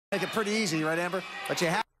Make it pretty easy, right, Amber? But you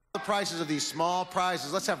have the prices of these small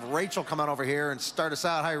prizes. Let's have Rachel come on over here and start us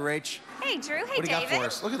out. Hi, Rach. Hey, Drew. Hey, David. What do you got for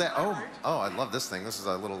us? Look at that. Oh, I love this thing. This is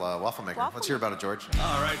a little waffle maker. Let's hear about it, George.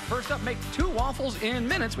 All right, first up, make 2 waffles in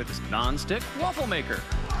minutes with this non-stick waffle maker.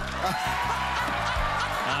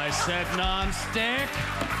 I said non-stick.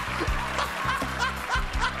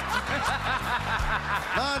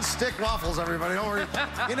 Non-stick waffles, everybody. Don't worry.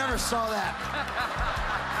 You never saw that.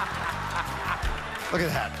 Look at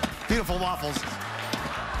that. Beautiful waffles.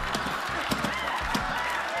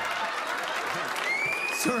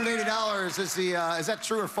 $280 is the, is that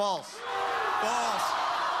true or false? False.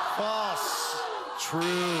 False.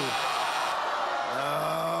 True.